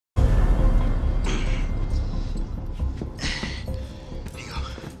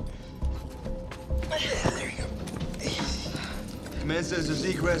Man says there's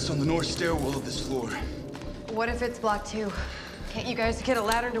egress on the north stairwell of this floor. What if it's blocked too? Can't you guys get a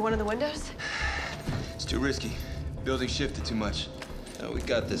ladder into one of the windows? It's too risky. Building shifted too much. No, we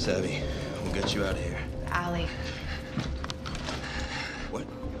got this, Abby. We'll get you out of here. Allie. What?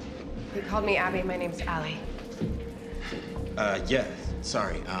 You called me Abby. My name's Allie. Yeah.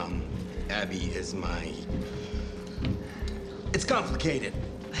 Sorry. Abby is my... It's complicated.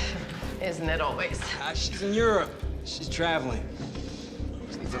 Isn't it always? She's in Europe. She's traveling.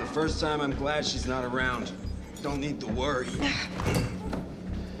 For the first time, I'm glad she's not around. Don't need to worry.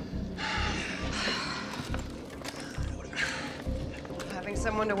 Having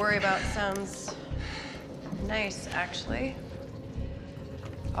someone to worry about sounds nice, actually.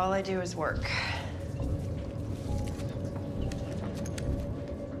 All I do is work.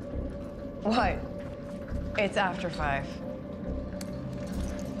 What? It's after 5.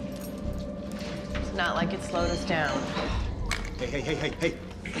 It's not like it slowed us down. Hey.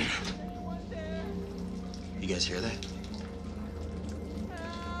 You guys hear that?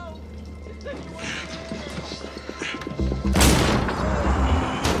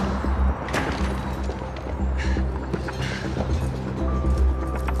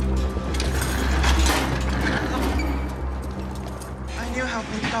 Anh yêu học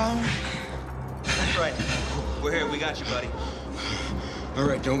được không? That's right. We're here. We got you, buddy. All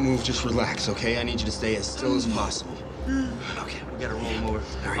right, don't move. Just relax, okay? I need you to stay as still as possible. Okay, we gotta roll him over.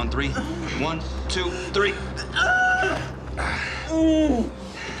 Right. On 3. 1, 2, 3.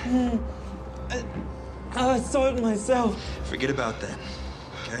 I sold myself. Forget about that,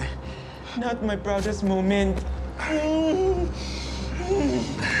 okay? Not my proudest moment.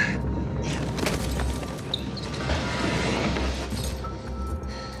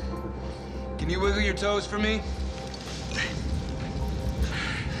 Can you wiggle your toes for me?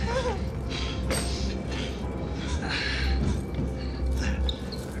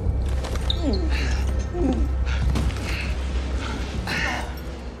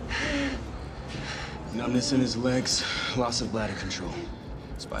 Numbness in his legs, loss of bladder control.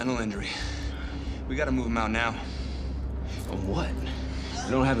 Spinal injury. We gotta move him out now. On what? I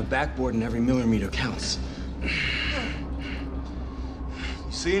don't have a backboard and every millimeter counts. You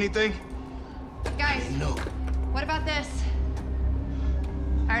see anything? Guys, No. what about this?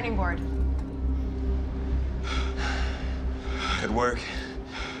 Ironing board. Could work.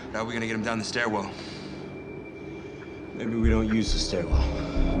 How are we gonna get him down the stairwell? Maybe we don't use the stairwell.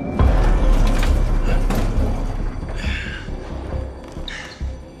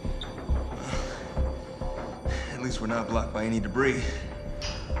 At least we're not blocked by any debris.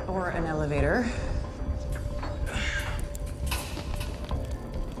 Or an elevator.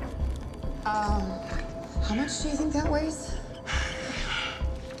 How much do you think that weighs?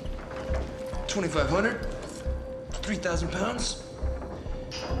 2,500? 3,000 pounds?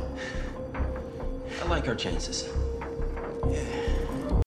 I like our chances. Yeah.